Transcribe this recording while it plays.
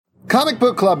Comic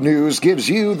Book Club News gives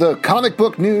you the comic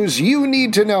book news you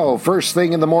need to know first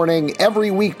thing in the morning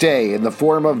every weekday in the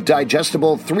form of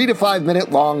digestible 3 to 5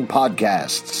 minute long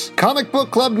podcasts. Comic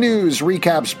Book Club News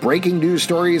recaps breaking news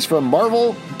stories from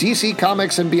Marvel, DC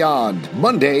Comics, and beyond,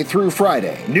 Monday through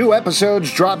Friday. New episodes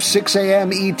drop 6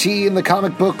 a.m. ET in the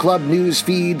Comic Book Club News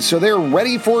feed, so they're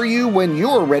ready for you when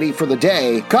you're ready for the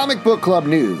day. Comic Book Club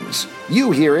News.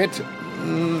 You hear it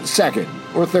second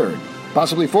or third,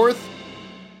 possibly fourth.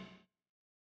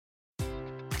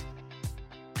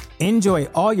 Enjoy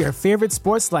all your favorite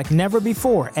sports like never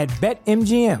before at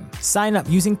BetMGM. Sign up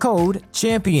using code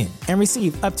CHAMPION and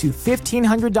receive up to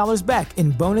 $1,500 back in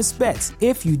bonus bets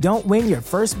if you don't win your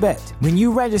first bet. When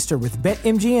you register with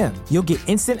BetMGM, you'll get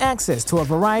instant access to a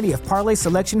variety of parlay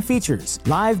selection features,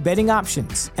 live betting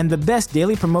options, and the best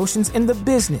daily promotions in the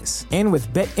business. And with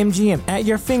BetMGM at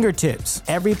your fingertips,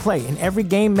 every play and every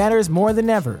game matters more than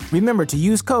ever. Remember to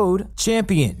use code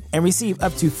CHAMPION and receive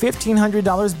up to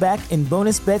 $1,500 back in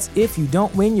bonus bets if you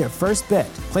don't win your first bet.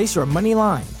 Place your money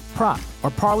line, prop, or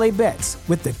parlay bets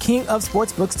with the king of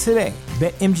sportsbooks today.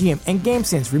 BetMGM and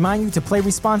GameSense remind you to play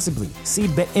responsibly. See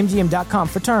BetMGM.com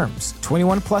for terms.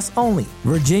 21 plus only.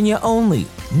 Virginia only.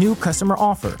 New customer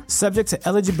offer. Subject to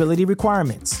eligibility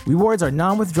requirements. Rewards are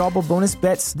non-withdrawable bonus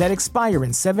bets that expire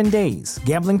in 7 days.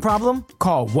 Gambling problem?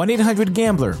 Call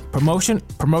 1-800-GAMBLER.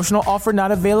 Promotional offer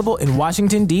not available in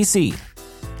Washington, D.C.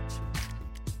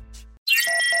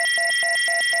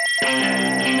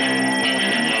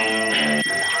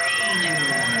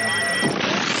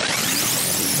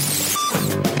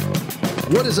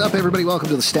 What is up, everybody? Welcome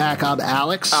to The Stack. I'm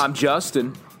Alex. I'm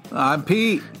Justin. I'm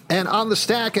Pete. And on The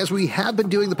Stack, as we have been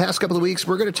doing the past couple of weeks,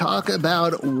 we're going to talk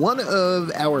about one of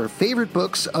our favorite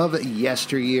books of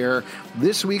yesteryear.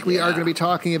 This week, we are going to be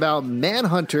talking about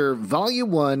Manhunter,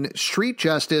 Volume 1, Street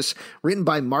Justice, written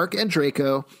by Mark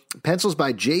Andreyko, pencils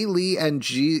by Jay Lee and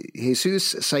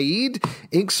Jesus Saeed,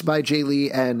 inks by Jay Lee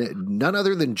and none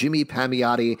other than Jimmy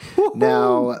Palmiotti. Woo-hoo!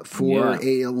 Now, for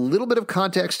a little bit of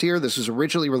context here, this was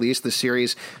originally released, the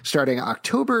series, starting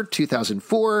October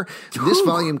 2004. This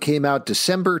volume came out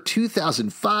December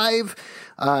 2005.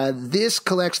 This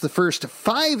collects the first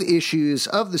 5 issues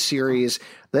of the series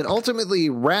that ultimately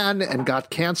ran and got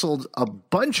canceled a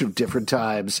bunch of different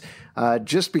times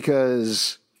just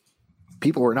because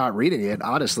people were not reading it,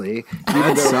 honestly.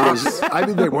 Even though it was, I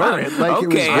mean, they weren't. Like,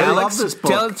 okay, it was Alex, love this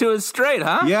book. Tell it to us straight,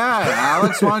 huh? Yeah,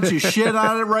 Alex, why don't you shit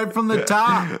on it right from the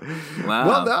top? Wow.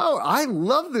 Well, no, I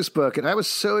love this book, and I was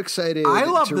so excited. I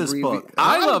love to this read book.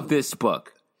 I love this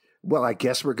book. Well, I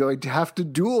guess we're going to have to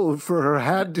duel for her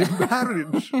hand in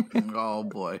marriage. Oh,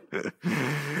 boy.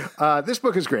 This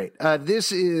book is great.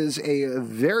 This is a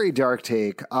very dark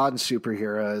take on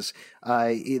superheroes.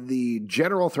 The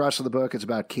general thrust of the book is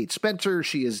about Kate Spencer.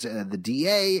 She is the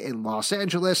DA in Los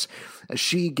Angeles.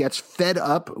 She gets fed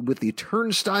up with the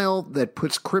turnstile that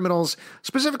puts criminals,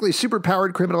 specifically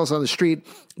superpowered criminals, on the street,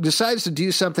 decides to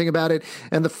do something about it.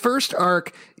 And the first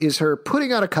arc is her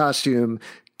putting on a costume,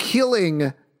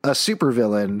 killing a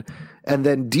supervillain, and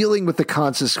then dealing with the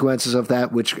consequences of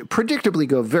that, which predictably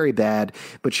go very bad.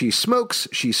 But she smokes,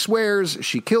 she swears,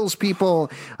 she kills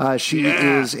people. She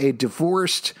is a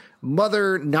divorced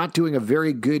mother, not doing a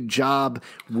very good job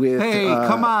with... Hey,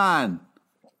 come on.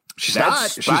 She's That's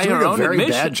not. She's by doing her a own very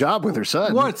admission. bad job with her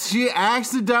son. What? She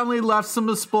accidentally left some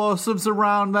explosives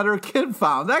around that her kid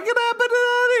found. That could happen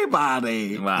to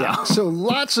anybody. Wow. Yeah, so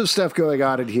lots of stuff going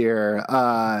on in here.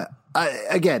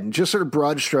 Again, just sort of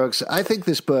broad strokes. I think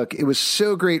this book, it was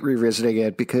so great revisiting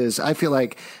it because I feel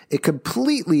like it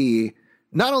completely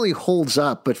not only holds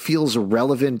up, but feels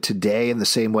relevant today in the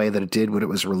same way that it did when it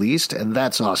was released. And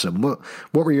that's awesome. What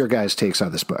were your guys' takes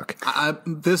on this book?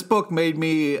 This book made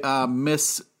me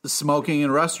miss smoking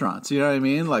in restaurants. You know what I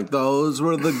mean? Like, those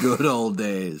were the good old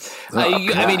days.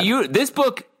 I mean, this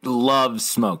book loves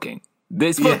smoking.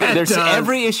 This book, there's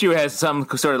every issue has some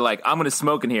sort of like, I'm going to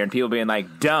smoke in here, and people being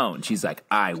like, don't. She's like,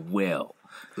 I will.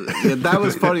 Yeah, that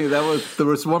was funny. There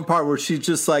was one part where she's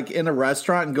just like in a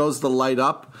restaurant and goes to light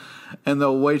up, and the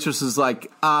waitress is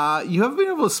like, you haven't been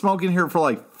able to smoke in here for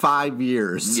like 5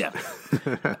 years. Yeah.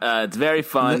 It's very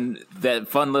fun, that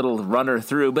fun little runner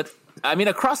through. But I mean,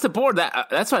 across the board,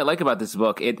 that's what I like about this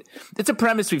book. It's a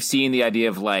premise we've seen, the idea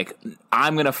of like,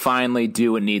 I'm going to finally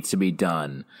do what needs to be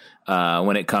done.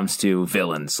 When it comes to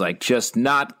villains, like just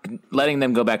not letting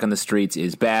them go back on the streets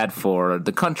is bad for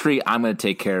the country. I'm going to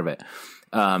take care of it.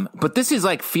 But this is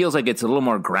like, feels like it's a little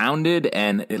more grounded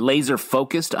and laser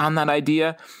focused on that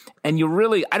idea. And you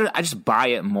really, I just buy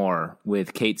it more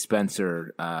with Kate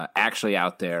Spencer actually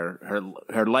out there.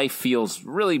 Her life feels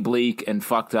really bleak and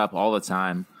fucked up all the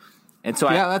time. And so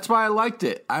that's why I liked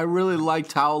it. I really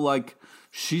liked how like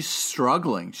she's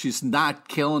struggling. She's not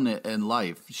killing it in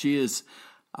life. She is.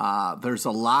 There's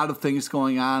a lot of things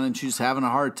going on, and she's having a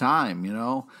hard time, you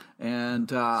know.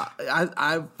 And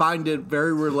I find it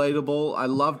very relatable. I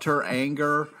loved her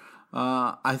anger.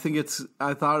 I think it's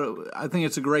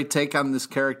a great take on this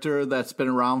character that's been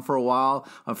around for a while,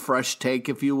 a fresh take,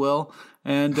 if you will.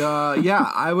 And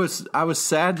I was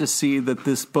sad to see that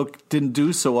this book didn't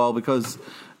do so well because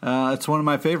it's one of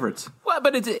my favorites. Well,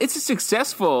 but it's a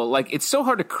successful. Like, it's so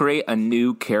hard to create a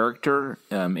new character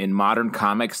in modern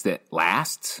comics that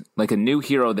lasts, like a new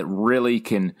hero that really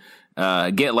can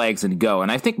get legs and go.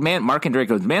 And I think Mark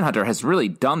Andreyko's Manhunter has really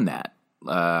done that.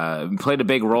 Played a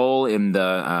big role in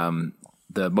the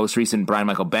most recent Brian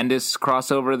Michael Bendis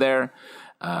crossover there.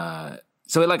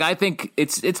 So like, I think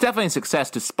it's definitely a success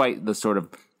despite the sort of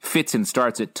fits and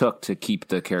starts it took to keep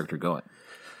the character going.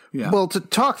 Yeah. Well, to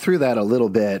talk through that a little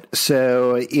bit,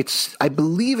 so I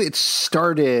believe it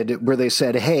started where they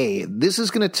said, hey, this is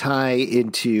going to tie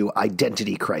into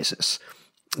Identity Crisis,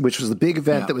 which was the big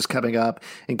event that was coming up.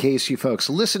 In case you folks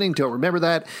listening don't remember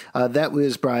that, that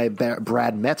was by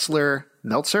Brad Meltzer,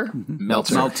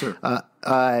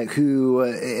 who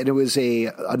and it was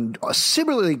a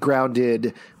similarly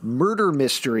grounded murder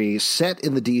mystery set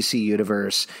in the DC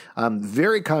universe.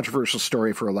 Very controversial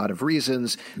story for a lot of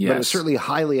reasons, but it was certainly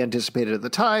highly anticipated at the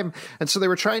time. And so they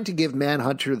were trying to give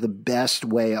Manhunter the best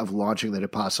way of launching that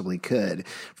it possibly could.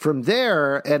 From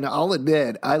there, and I'll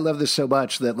admit, I love this so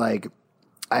much that like,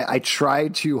 I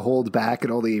tried to hold back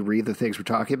and only read the things we're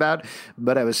talking about,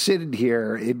 but I was sitting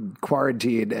here in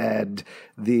quarantine and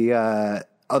I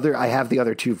have the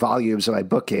other 2 volumes of my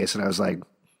bookcase, and I was like,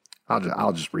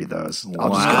 I'll just read those. I'll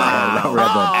just go ahead and read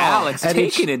them. Alex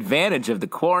taking advantage of the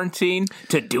quarantine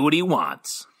to do what he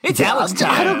wants. It's Alex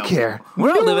time. I don't care.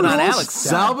 We're all living on Alex.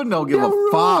 Salvin don't give a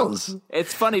fuck.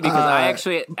 It's funny because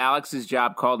Alex's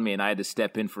job called me and I had to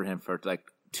step in for him for like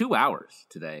 2 hours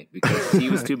today because he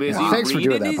was too busy. Thanks for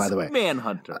doing that, by the way.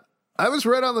 Manhunter. I was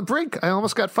right on the brink. I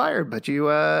almost got fired, but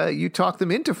you talked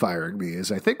them into firing me,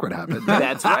 is I think what happened.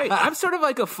 That's right. I'm sort of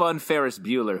like a fun Ferris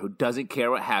Bueller who doesn't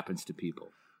care what happens to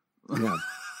people. Yeah.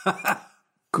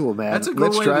 Cool, man. That's a good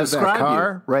Let's way to drive that describe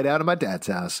car right out of my dad's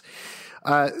house.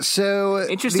 So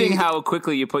interesting how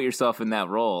quickly you put yourself in that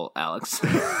role, Alex.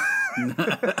 You're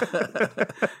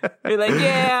like,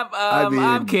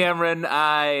 I'm Cameron.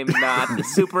 I'm not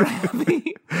super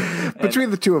happy.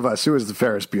 Between the two of us, who is the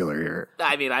Ferris Bueller here?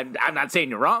 I mean, I'm not saying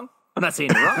you're wrong. I'm not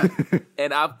saying you're wrong.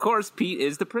 And of course, Pete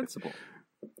is the principal.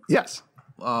 Yes.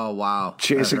 Oh, wow.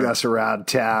 Chasing us around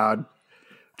town,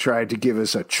 trying to give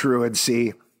us a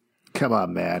truancy. Come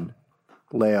on, man.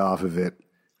 Lay off of it.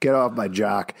 Get off my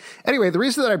jock. Anyway, the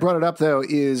reason that I brought it up, though,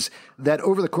 is that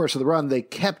over the course of the run, they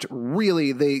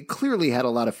clearly had a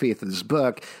lot of faith in this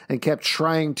book and kept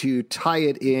trying to tie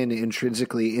it in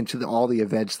intrinsically into all the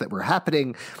events that were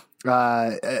happening.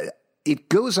 It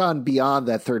goes on beyond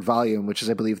that 3rd volume, which is,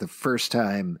 I believe, the first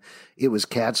time it was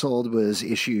canceled was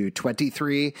issue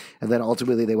 23. And then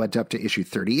ultimately they went up to issue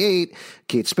 38.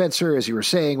 Kate Spencer, as you were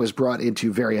saying, was brought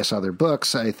into various other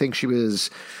books. I think she was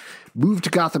moved to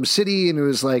Gotham City, and it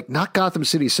was like not Gotham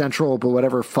City Central, but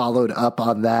whatever followed up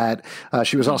on that.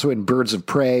 She was also in Birds of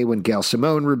Prey when Gail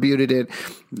Simone rebooted it.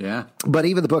 Yeah. But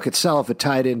even the book itself, it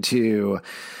tied into,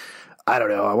 I don't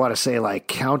know, I want to say like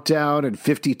Countdown and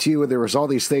 52, and there was all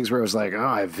these things where I was like, oh,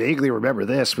 I vaguely remember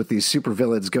this with these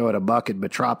supervillains going amok in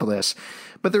Metropolis.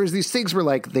 But there was these things where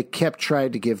like they kept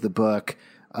trying to give the book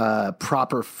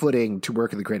proper footing to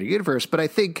work in the creative universe. But I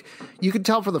think you can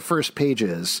tell from the first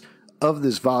pages of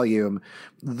this volume,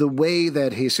 the way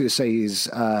that Jesus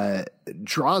Saiz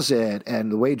draws it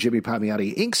and the way Jimmy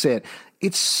Palmiotti inks it,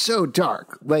 it's so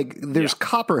dark. Like there's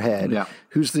Copperhead,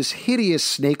 who's this hideous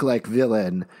snake-like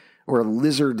villain or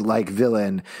lizard-like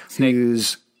villain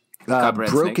who's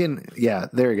broken. Snake. Yeah,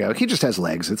 there you go. He just has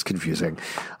legs. It's confusing.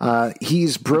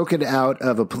 He's broken out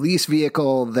of a police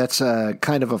vehicle. That's a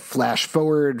kind of a flash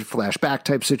forward, flashback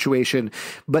type situation,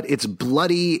 but it's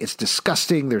bloody. It's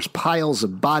disgusting. There's piles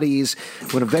of bodies.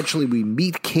 When eventually we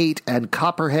meet Kate and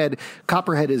Copperhead,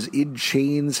 Copperhead is in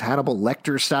chains, Hannibal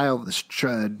Lecter style, this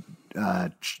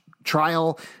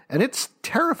trial, and it's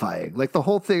terrifying. Like the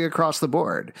whole thing across the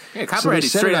board. Yeah, Copperhead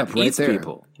straight up eats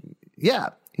people. Yeah,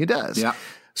 he does. Yeah.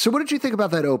 So what did you think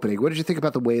about that opening? What did you think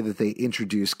about the way that they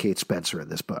introduced Kate Spencer in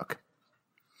this book?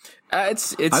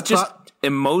 It's just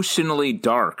emotionally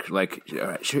dark. Like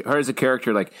her as a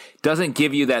character, like doesn't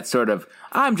give you that sort of,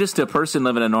 I'm just a person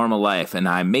living a normal life and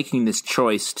I'm making this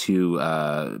choice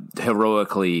to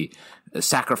heroically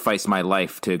sacrifice my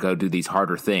life to go do these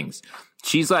harder things.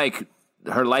 She's like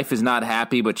her life is not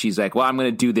happy, but she's like, well, I'm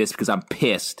going to do this because I'm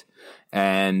pissed,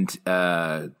 and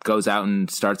goes out and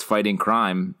starts fighting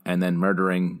crime and then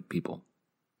murdering people.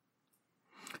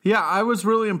 Yeah, I was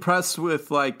really impressed with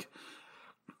like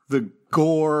the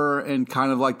gore and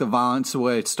kind of like the violence, the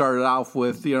way it started off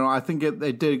with. I think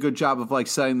they did a good job of like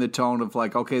setting the tone of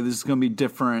like, okay, this is going to be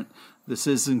different. This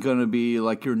isn't going to be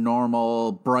like your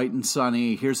normal bright and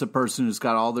sunny. Here's a person who's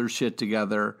got all their shit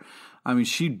together. I mean,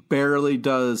 she barely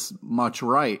does much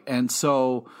right. And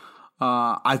so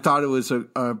I thought it was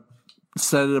a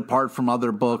set it apart from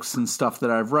other books and stuff that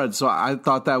I've read. So I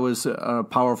thought that was a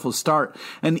powerful start.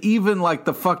 And even like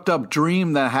the fucked up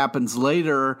dream that happens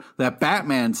later that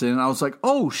Batman's in, I was like,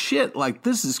 oh shit, like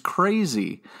this is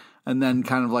crazy. And then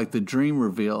kind of like the dream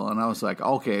reveal. And I was like,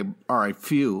 okay, all right,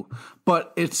 phew.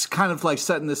 But it's kind of like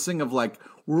setting this thing of like,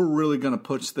 we're really going to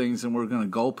push things and we're going to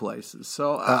go places.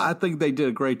 So I think they did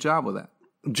a great job with that.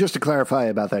 Just to clarify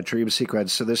about that dream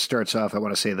sequence, so this starts off, I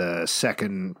want to say the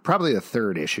second, probably the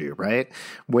third issue, right?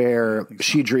 Where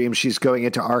she dreams she's going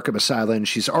into Arkham Asylum.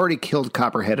 She's already killed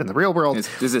Copperhead in the real world.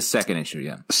 This is a second issue,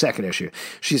 yeah. Second issue.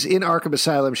 She's in Arkham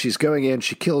Asylum. She's going in.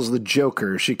 She kills the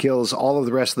Joker. She kills all of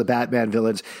the rest of the Batman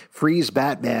villains, frees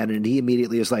Batman, and he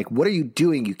immediately is like, what are you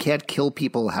doing? You can't kill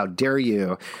people. How dare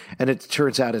you? And it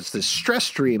turns out it's this stress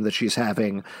dream that she's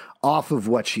having off of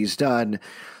what she's done.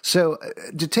 So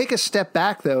to take a step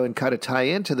back, though, and kind of tie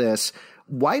into this,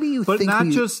 why do you think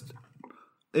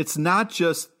it's not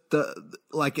just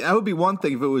like, that would be one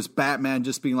thing if it was Batman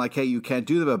just being like, hey, you can't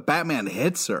do that, but Batman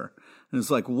hits her. And it's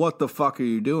like, what the fuck are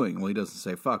you doing? Well, he doesn't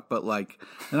say fuck, but like,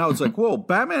 and I was like, whoa,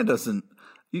 Batman this isn't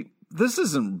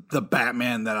the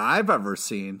Batman that I've ever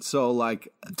seen. So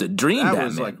like, the dream Batman.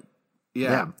 Was like,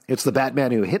 yeah, it's the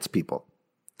Batman who hits people.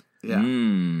 Yeah,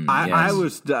 I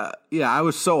was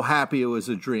so happy it was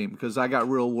a dream because I got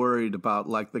real worried about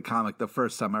like the comic the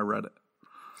first time I read it.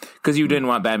 Because you didn't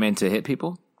want Batman to hit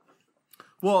people?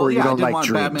 Well, or you don't I didn't like want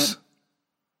dreams.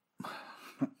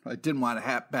 I didn't want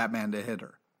Batman to hit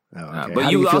her. Oh, okay. But How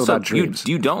you do you feel also about dreams?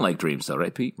 you don't like dreams, though,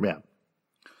 right, Pete? Yeah.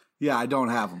 Yeah, I don't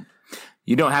have them.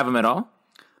 You don't have them at all?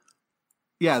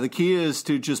 Yeah, the key is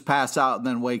to just pass out and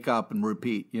then wake up and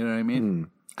repeat. You know what I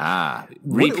mean?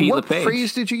 Repeat what LePage.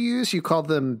 phrase did you use? You called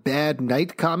them bad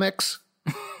night comics?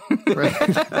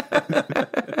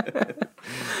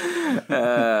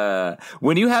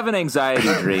 When you have an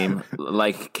anxiety dream,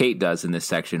 like Kate does in this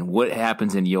section, what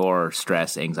happens in your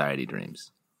stress anxiety dreams?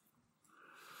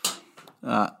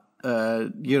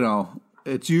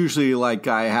 It's usually like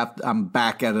I'm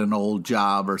back at an old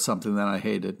job or something that I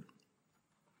hated.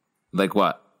 Like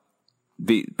what?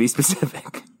 Be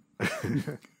specific.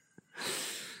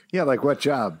 Yeah, like what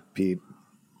job, Pete?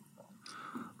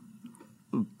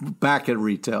 Back at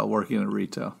retail, working at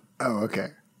retail. Oh,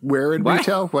 okay. Where in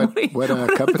retail? What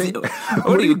company?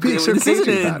 What are you being so cagey about? This is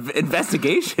an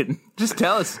investigation. Just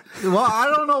tell us. Well,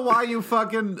 I don't know why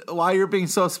you're being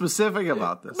so specific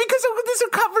about this. Because this is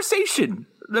a conversation.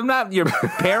 I'm not your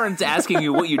parents asking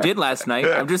you what you did last night.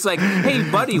 I'm just like, hey,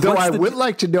 buddy. Though I would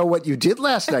like to know what you did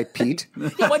last night, Pete.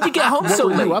 Yeah, why'd you get home so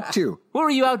late? What were you up to? What were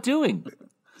you out doing?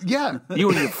 Yeah. You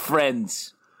and your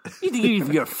friends. You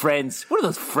think your friends. What are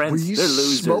those friends? Were you They're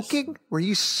losers. smoking? Were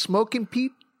you smoking,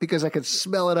 Pete? Because I could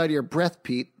smell it out of your breath,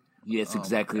 Pete. Yes,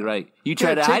 exactly right. You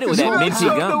try to hide it with You that minty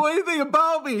don't gum. know anything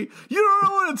about me. You don't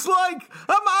know what it's like.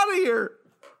 I'm out of here.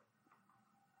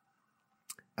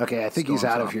 Okay, I think he's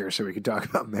out of here so we can talk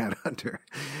about Manhunter.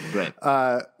 Right.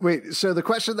 Wait, so the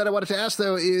question that I wanted to ask,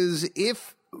 though, is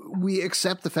if we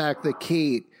accept the fact that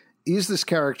Kate is this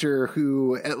character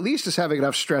who at least is having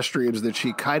enough stress dreams that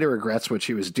she kind of regrets what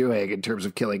she was doing in terms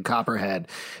of killing Copperhead.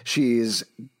 She's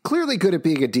clearly good at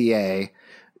being a DA.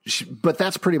 But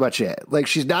that's pretty much it. Like,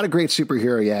 she's not a great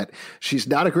superhero yet. She's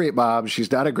not a great mom.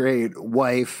 She's not a great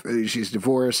wife. She's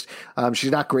divorced. She's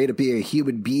not great at being a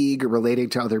human being or relating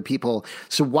to other people.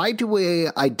 So why do we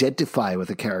identify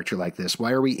with a character like this?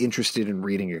 Why are we interested in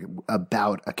reading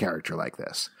about a character like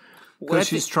this? Because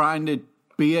she's trying to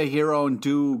be a hero and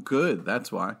do good.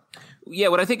 That's why. Yeah,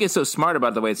 what I think is so smart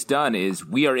about the way it's done is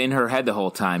we are in her head the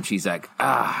whole time. She's like,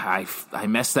 I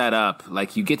messed that up.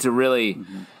 Like, you get to really...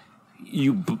 Mm-hmm.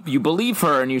 You believe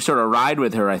her and you sort of ride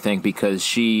with her, I think, because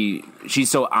she's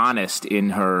so honest in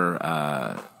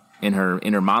her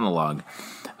inner monologue,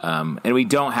 and we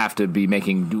don't have to we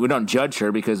don't judge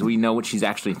her because we know what she's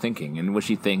actually thinking, and what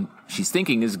she's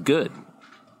thinking is good.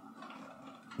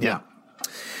 Yeah.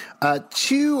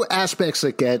 Two aspects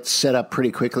that get set up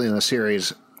pretty quickly in the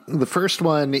series. The first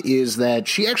one is that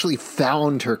she actually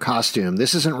found her costume.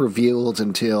 This isn't revealed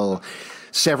until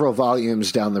several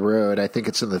volumes down the road. I think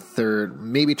it's in the third,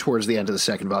 maybe towards the end of the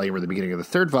second volume or the beginning of the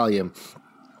third volume.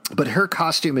 But her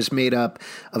costume is made up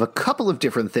of a couple of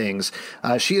different things.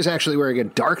 She is actually wearing a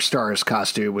Dark Stars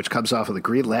costume, which comes off of the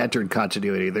Green Lantern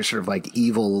continuity. They're sort of like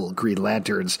evil Green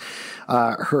Lanterns.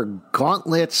 Her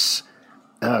gauntlets,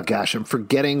 oh gosh, I'm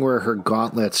forgetting where her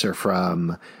gauntlets are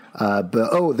from.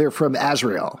 But they're from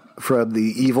Azrael, from the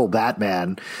evil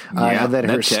Batman. And then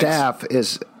her staff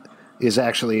is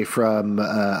actually from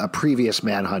a previous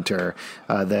Manhunter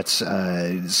that's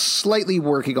slightly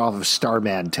working off of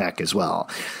Starman tech as well.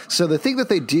 So the thing that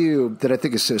they do that I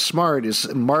think is so smart is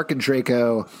Mark and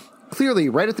Draco clearly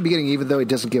right at the beginning, even though he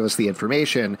doesn't give us the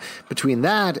information between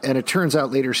that, and it turns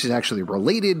out later she's actually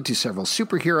related to several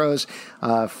superheroes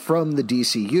from the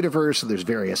DC universe. So there's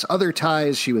various other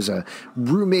ties. She was a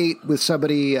roommate with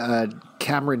somebody,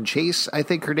 Cameron Chase, I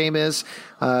think her name is,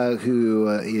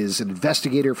 who is an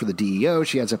investigator for the DEO.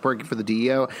 She ends up working for the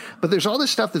DEO. But there's all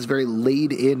this stuff that's very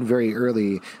laid in very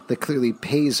early that clearly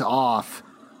pays off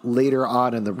later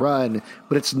on in the run,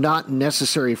 but it's not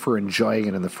necessary for enjoying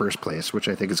it in the first place, which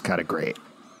I think is kind of great.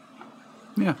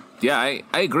 Yeah, I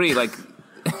agree. Like,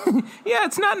 yeah,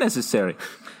 it's not necessary.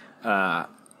 The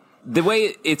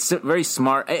way it's very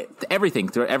smart,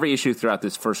 everything, every issue throughout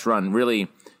this first run really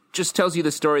just tells you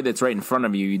the story that's right in front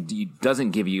of you. It doesn't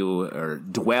give you or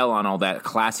dwell on all that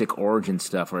classic origin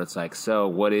stuff where it's like, so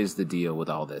what is the deal with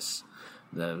all this?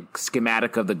 The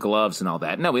schematic of the gloves and all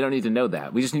that. No, we don't need to know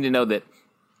that. We just need to know that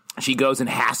she goes and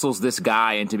hassles this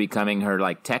guy into becoming her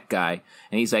like tech guy,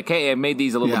 and he's like, "Hey, I made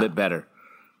these a little bit better."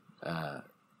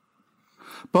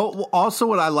 But also,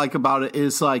 what I like about it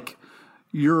is like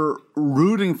you're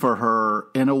rooting for her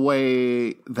in a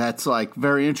way that's like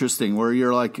very interesting, where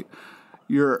you're like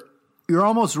you're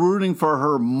almost rooting for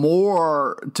her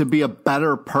more to be a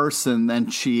better person than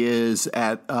she is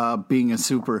at being a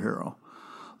superhero.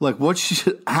 Like, what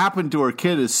happened to her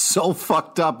kid is so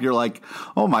fucked up. You're like,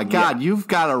 oh, my God, you've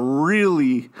got to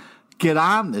really get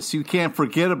on this. You can't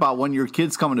forget about when your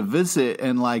kid's coming to visit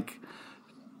and, like,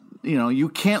 you know, you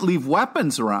can't leave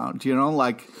weapons around, you know?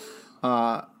 Like,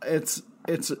 it's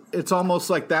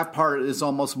almost like that part is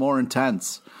almost more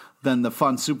intense than the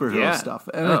fun superhero stuff.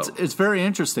 And it's very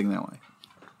interesting that way.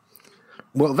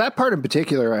 Well, that part in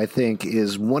particular, I think,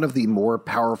 is one of the more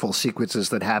powerful sequences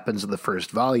that happens in the first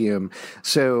volume.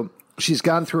 So she's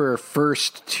gone through her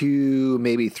first 2,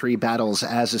 maybe 3 battles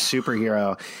as a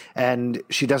superhero, and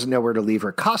she doesn't know where to leave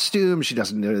her costume. She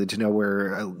doesn't know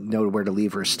where to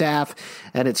leave her staff.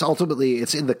 And it's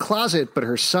in the closet, but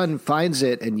her son finds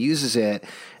it and uses it.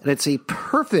 And it's a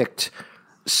perfect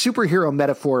superhero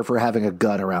metaphor for having a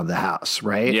gun around the house,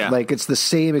 right? Yeah. Like, it's the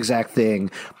same exact thing,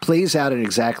 plays out in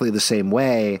exactly the same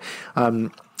way.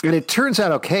 And it turns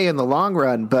out okay in the long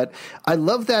run, but I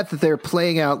love that they're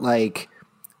playing out like,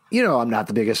 you know, I'm not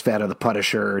the biggest fan of the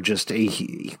Punisher, or just a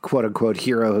quote-unquote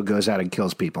hero who goes out and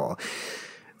kills people.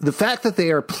 The fact that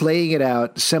they are playing it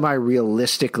out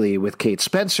semi-realistically with Kate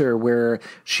Spencer, where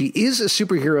she is a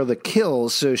superhero that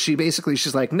kills, so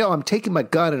she's like, no, I'm taking my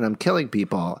gun and I'm killing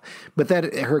people. But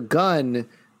that her gun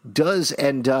does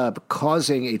end up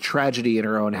causing a tragedy in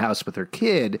her own house with her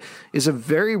kid is a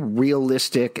very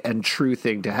realistic and true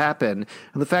thing to happen.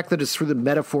 And the fact that it's through the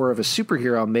metaphor of a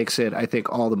superhero makes it, I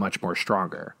think, all the much more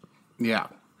stronger. Yeah,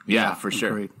 for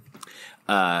sure.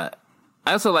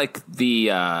 I also like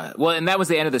and that was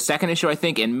the end of the second issue, I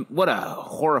think, and what a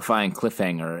horrifying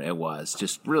cliffhanger it was.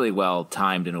 Just really well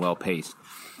timed and well paced.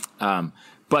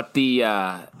 But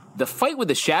the fight with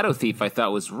the Shadow Thief, I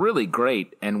thought, was really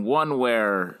great, and one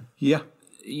where you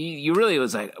really were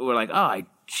like, I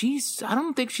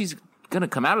don't think she's gonna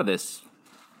come out of this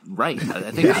right.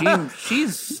 I think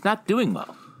she's not doing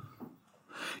well.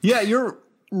 Yeah, you're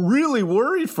really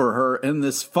worried for her in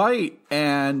this fight,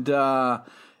 and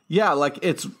like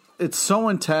it's so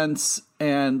intense,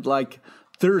 and like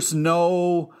there's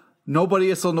nobody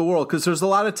else in the world, because there's a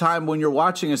lot of time when you're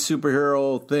watching a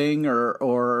superhero thing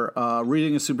or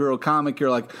reading a superhero comic, you're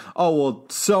like, oh, well,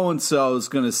 so-and-so is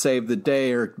going to save the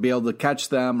day or be able to catch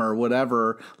them or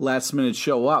whatever, last minute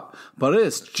show up. But it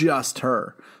is just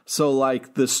her. So,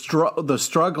 like, the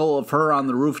struggle of her on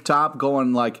the rooftop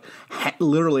going, like,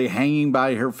 literally hanging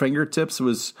by her fingertips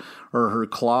or her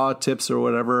claw tips or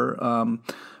whatever.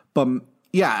 But,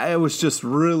 yeah, it was just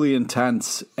really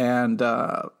intense. And,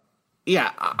 I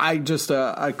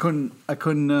couldn't,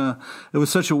 it was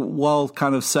such a well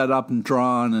kind of set up and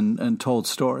drawn and told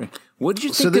story. What did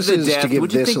you think of the death? To give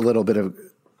this a little bit of...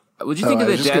 What did you think of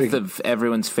the death of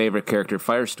everyone's favorite character,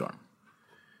 Firestorm?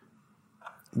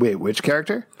 Wait, which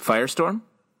character? Firestorm?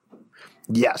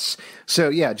 Yes. So,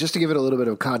 yeah, just to give it a little bit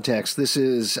of context, this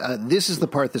is the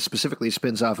part that specifically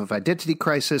spins off of Identity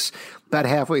Crisis. About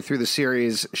halfway through the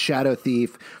series, Shadow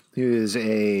Thief, who is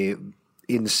a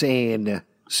insane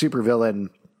supervillain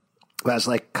who has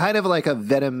like kind of like a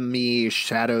Venom-y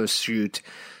shadow suit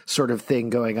sort of thing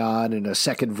going on and a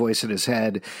second voice in his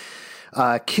head,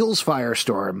 kills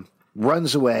Firestorm,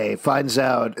 runs away, finds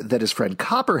out that his friend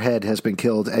Copperhead has been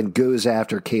killed, and goes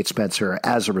after Kate Spencer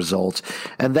as a result.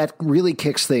 And that really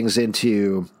kicks things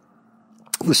into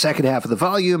the second half of the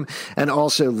volume and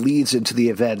also leads into the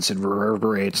events and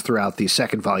reverberates throughout the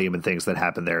second volume and things that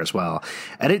happen there as well.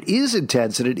 And it is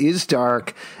intense and it is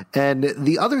dark. And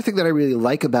the other thing that I really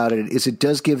like about it is it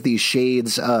does give these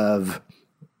shades of,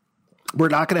 we're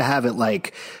not going to have it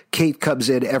like Kate comes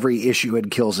in every issue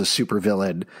and kills a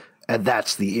supervillain, and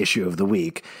that's the issue of the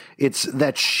week. It's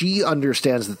that she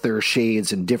understands that there are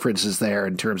shades and differences there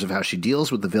in terms of how she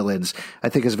deals with the villains. I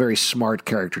think is a very smart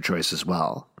character choice as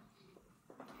well.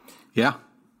 Yeah.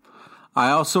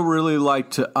 I also really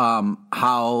liked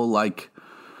how, like,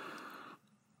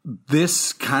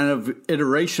 this kind of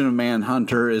iteration of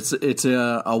Manhunter, it's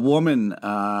a woman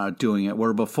doing it,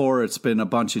 where before it's been a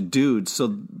bunch of dudes.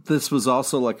 So this was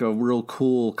also, like, a real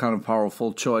cool, kind of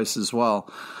powerful choice as well.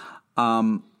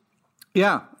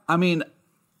 Yeah, I mean,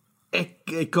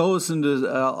 it goes into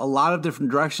a lot of different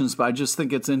directions, but I just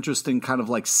think it's interesting kind of,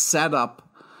 like, setup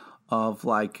of,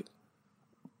 like,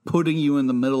 putting you in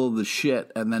the middle of the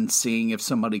shit and then seeing if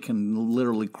somebody can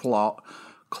literally claw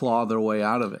their way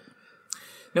out of it.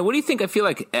 Now, what do you think? I feel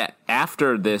like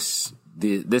after this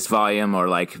volume, or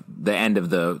like the end of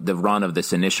the run of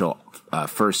this initial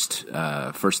first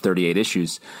 38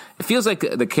 issues, it feels like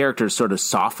the character's sort of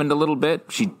softened a little bit.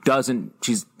 She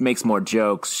makes more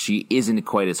jokes. She isn't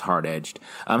quite as hard edged.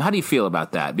 How do you feel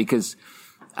about that? Because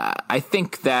I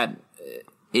think that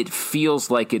it feels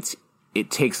like it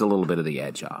takes a little bit of the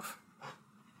edge off.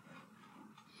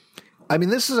 I mean,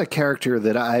 this is a character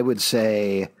that I would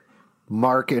say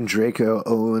Mark Andreyko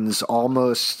owns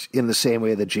almost in the same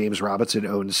way that James Robinson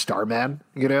owns Starman,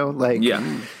 you know? Like,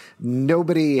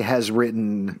 nobody has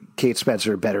written Kate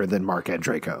Spencer better than Mark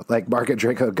Andreyko. Like, Mark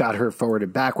Andreyko got her forward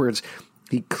and backwards.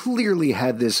 He clearly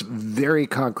had this very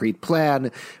concrete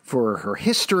plan for her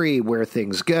history, where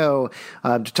things go.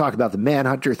 To talk about the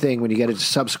Manhunter thing, when you get into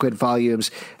subsequent volumes,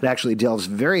 it actually delves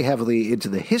very heavily into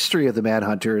the history of the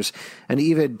Manhunters, and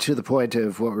even to the point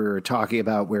of what we were talking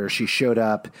about, where she showed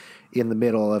up in the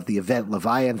middle of the Event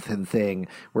Leviathan thing,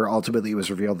 where ultimately it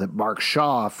was revealed that Mark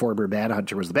Shaw, former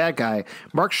Manhunter, was the bad guy.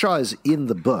 Mark Shaw is in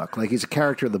the book. Like, he's a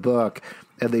character in the book,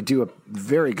 and they do a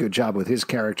very good job with his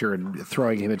character and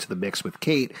throwing him into the mix with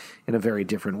Kate in a very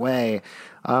different way.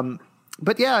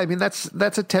 But yeah, I mean, that's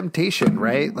a temptation,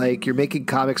 right? Like, you're making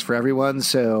comics for everyone,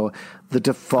 so the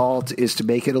default is to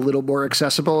make it a little more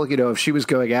accessible. You know, if she was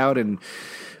going out and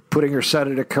putting her son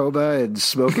in a coma and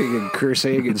smoking and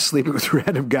cursing and sleeping with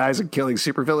random guys and killing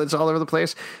supervillains all over the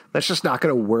place, that's just not going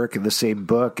to work in the same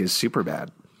book as Superman.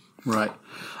 Right.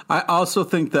 I also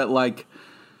think that, like,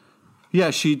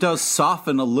 yeah, she does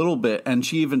soften a little bit, and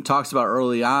she even talks about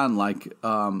early on, like,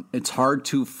 it's hard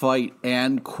to fight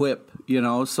and quip, you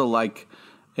know? So, like,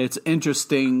 it's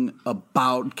interesting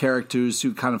about characters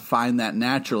who kind of find that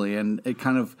naturally, and it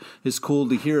kind of is cool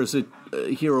to hear as a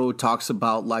hero who talks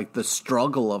about, like, the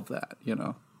struggle of that, you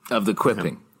know? Of the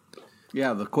quipping.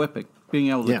 Yeah, the quipping. Being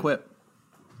able to quip.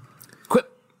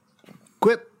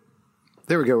 Quip.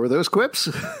 There we go. Were those quips?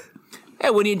 Yeah,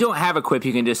 when you don't have a quip,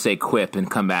 you can just say quip and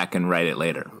come back and write it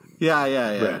later. Yeah.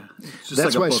 Right.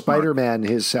 That's like why Spider-Man,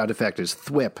 his sound effect is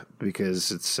thwip,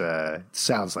 because it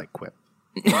sounds like quip.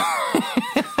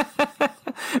 That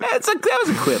was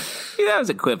a quip. Yeah, that was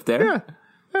a quip there. Yeah.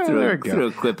 There we go. Threw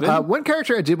a quip in. One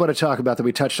character I did want to talk about that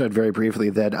we touched on very briefly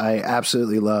that I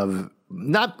absolutely love,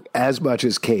 not as much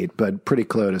as Kate, but pretty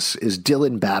close, is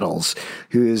Dylan Battles,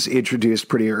 who is introduced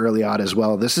pretty early on as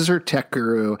well. This is her tech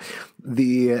guru.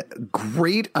 The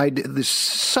great idea, there's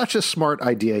such a smart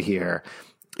idea here,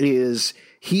 is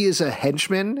he is a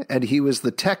henchman, and he was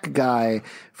the tech guy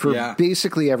for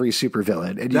basically every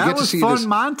supervillain. And you that get to was see fun this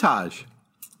montage.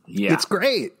 Yeah. It's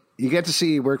great. You get to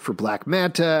see he worked for Black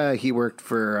Manta. He worked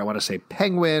for, I want to say,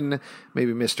 Penguin,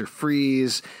 maybe Mr.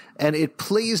 Freeze. And it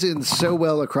plays in so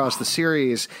well across the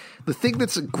series. The thing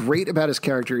that's great about his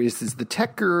character is the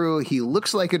tech guru. He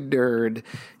looks like a nerd.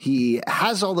 He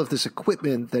has all of this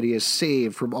equipment that he has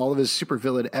saved from all of his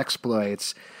supervillain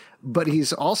exploits. But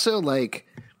he's also like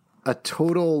a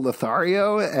total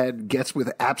Lothario and gets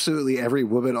with absolutely every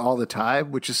woman all the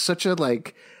time, which is such a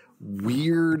like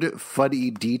weird, funny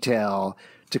detail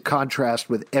to contrast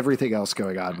with everything else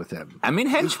going on with him. I mean,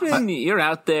 henchmen, you're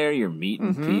out there, you're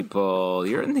meeting people,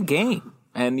 you're in the game.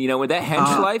 And, you know, with that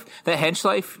hench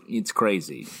life, it's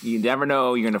crazy. You never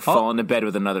know you're going to fall into bed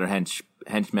with another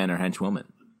henchman or henchwoman.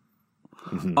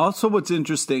 Also, what's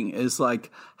interesting is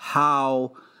like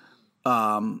how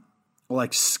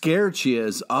like scared she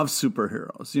is of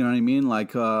superheroes. You know what I mean?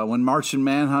 Like when Martian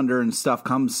Manhunter and stuff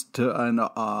comes to, and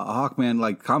Hawkman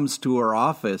like comes to her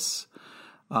office.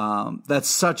 That's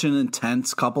such an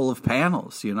intense couple of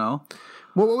panels, you know?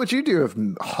 Well, what would you do if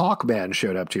Hawkman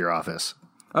showed up to your office?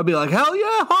 I'd be like, hell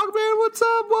yeah, Hawkman, what's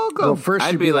up? Welcome. Well, first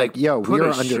I'd you'd be like, yo, put we're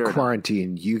a under shirt on.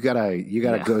 quarantine. You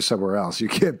gotta go somewhere else. You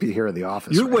can't be here in the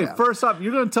office. Wait, now. first off,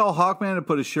 you're going to tell Hawkman to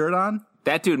put a shirt on?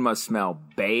 That dude must smell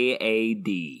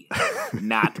Bay-A-D.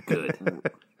 Not good.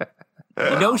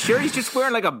 No shirt. He's just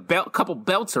wearing like a couple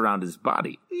belts around his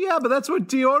body. Yeah, but that's what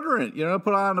deodorant. You know,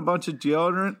 put on a bunch of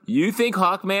deodorant. You think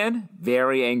Hawkman,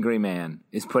 very angry man,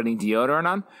 is putting deodorant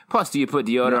on? Plus, do you put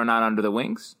deodorant on under the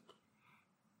wings?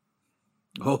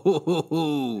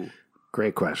 Oh,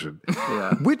 Great question.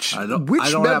 yeah. Which I don't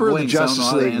member have of the wings, I don't know Justice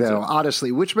how to League, though? answer.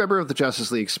 Honestly, which member of the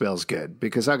Justice League smells good?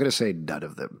 Because I'm going to say none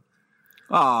of them.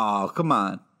 Oh, come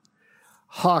on.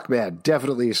 Hawkman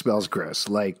definitely smells gross,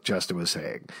 like Justin was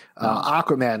saying.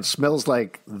 Aquaman smells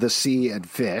like the sea and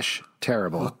fish.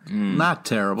 Terrible. Not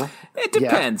terrible. It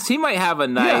depends. He might have a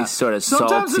nice sort of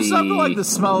Sometimes salty. it's something like the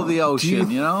smell of the Do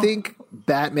ocean, you know? think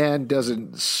Batman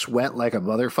doesn't sweat like a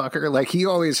motherfucker? Like, he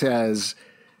always has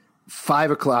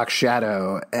 5 o'clock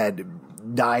shadow at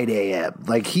 9 a.m.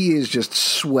 Like, he is just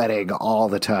sweating all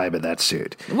the time in that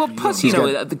suit. Well, plus, you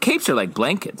know, the capes are like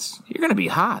blankets. You're going to be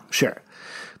hot. Sure.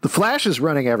 The Flash is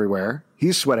running everywhere.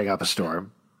 He's sweating up a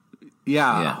storm.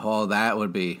 Yeah. Oh, that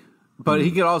would be. But he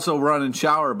could also run and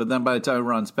shower, but then by the time he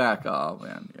runs back, oh,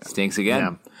 man. Yeah. Stinks again.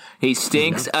 Yeah. He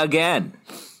stinks again.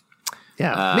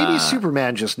 Yeah. Maybe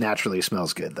Superman just naturally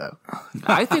smells good, though.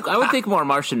 I would think more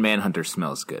Martian Manhunter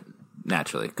smells good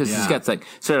naturally because he's got like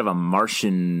sort of a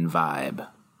Martian vibe.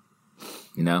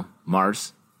 You know,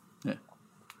 Mars.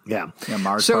 Yeah.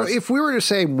 Mars So Parsons. if we were to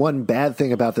say one bad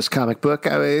thing about this comic book,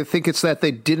 I think it's that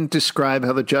they didn't describe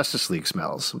how the Justice League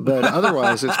smells. But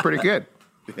otherwise, it's pretty good.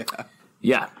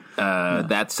 Yeah.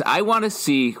 That's. I want to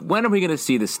see. When are we going to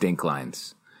see the stink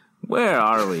lines? Where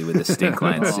are we with the stink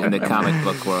lines in the comic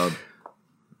book world?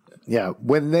 Yeah.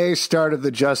 When they started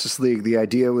the Justice League, the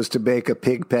idea was to make a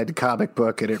Pigpen comic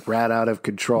book, and it ran out of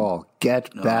control.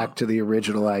 Get back to the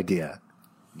original idea.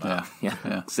 Yeah,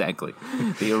 exactly.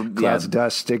 Clouds,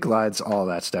 dust, stink lines, all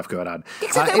that stuff going on.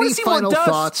 Exactly. I wanna Any see more final dust.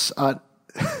 thoughts on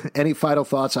any final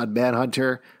thoughts on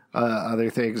Manhunter? Other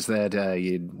things that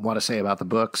you'd want to say about the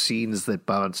book, scenes that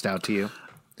bounced out to you?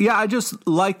 Yeah, I just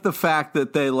like the fact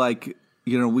that they like,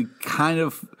 you know, we kind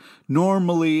of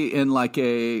normally in like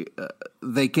a,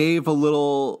 they gave a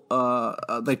little,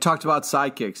 they talked about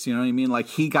sidekicks, you know what I mean? Like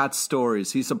he got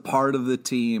stories. He's a part of the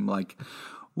team. Like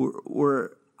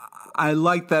I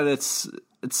like that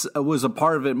it was a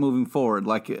part of it moving forward.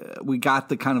 Like we got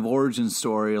the kind of origin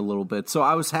story a little bit. So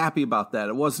I was happy about that.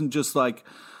 It wasn't just like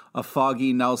a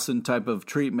Foggy Nelson type of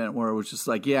treatment where it was just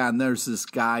like, yeah, and there's this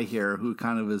guy here who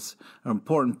kind of is an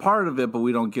important part of it, but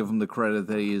we don't give him the credit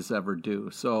that he is ever due.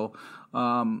 So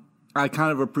I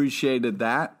kind of appreciated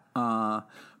that.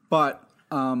 But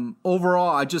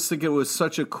overall, I just think it was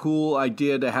such a cool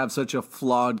idea to have such a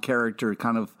flawed character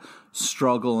kind of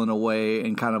struggle in a way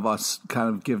and kind of us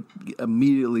kind of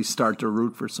immediately start to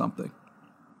root for something.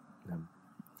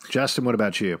 Justin, what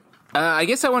about you? I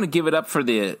guess I want to give it up for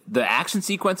the action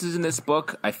sequences in this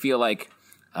book. I feel like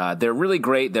they're really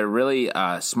great. They're really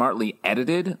smartly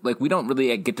edited. Like we don't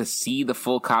really get to see the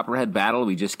full Copperhead battle.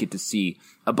 We just get to see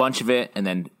a bunch of it and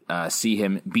then see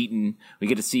him beaten. We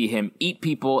get to see him eat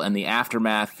people and the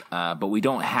aftermath, but we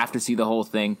don't have to see the whole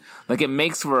thing. Like it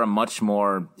makes for a much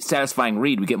more satisfying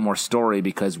read. We get more story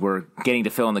because we're getting to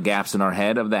fill in the gaps in our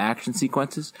head of the action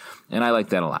sequences, and I like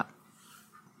that a lot.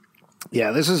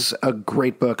 Yeah, this is a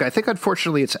great book. I think,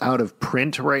 unfortunately, it's out of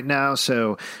print right now,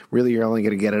 so really you're only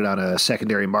going to get it on a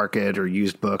secondary market or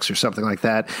used books or something like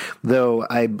that, though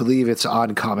I believe it's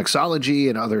on Comixology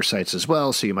and other sites as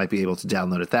well, so you might be able to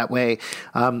download it that way.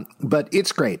 But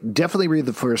it's great. Definitely read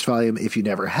the first volume if you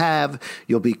never have.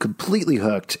 You'll be completely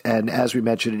hooked, and as we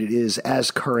mentioned, it is as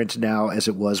current now as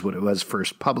it was when it was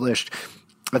first published.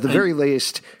 At the very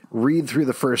least, read through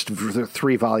the first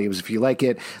 3 volumes if you like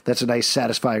it. That's a nice,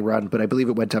 satisfying run, but I believe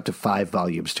it went up to 5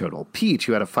 volumes total. Pete,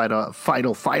 you had a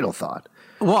final thought.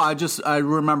 Well, I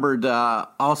remembered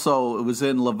also it was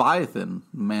in Leviathan.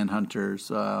 Manhunters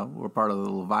were part of the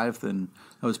Leviathan.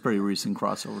 That was a pretty recent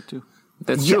crossover, too.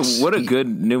 That's Yes. true. What a good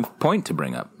new point to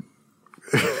bring up.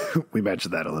 We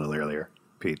mentioned that a little earlier,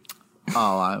 Pete.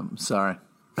 Oh, I'm sorry.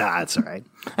 That's all right.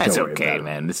 That's Don't worry okay, about it.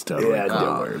 man. It's totally Yeah, cool.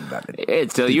 don't worry about it. You were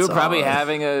It's probably all right.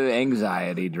 having an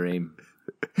anxiety dream.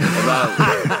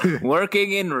 about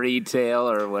working in retail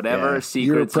or whatever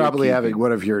secrets. You're probably having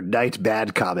one of your night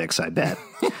bad comics, I bet.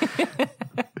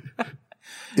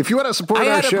 If you want to support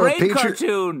our show, I had a brain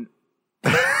cartoon.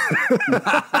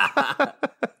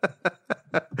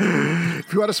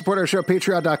 If you want to support our show,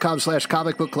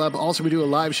 patreon.com/Comic Book Club. Also, we do a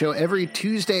live show every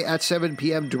Tuesday at 7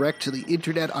 p.m. direct to the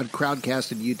internet on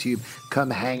Crowdcast and YouTube. Come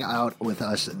hang out with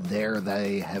us there.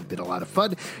 They have been a lot of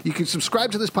fun. You can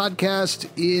subscribe to this podcast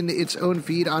in its own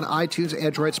feed on iTunes,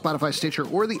 Android, Spotify, Stitcher,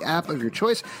 or the app of your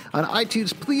choice. On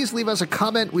iTunes, please leave us a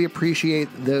comment. We appreciate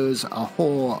those a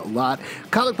whole lot.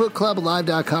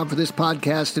 comicbookclublive.com for this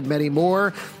podcast and many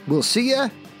more. We'll see you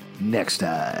next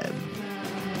time.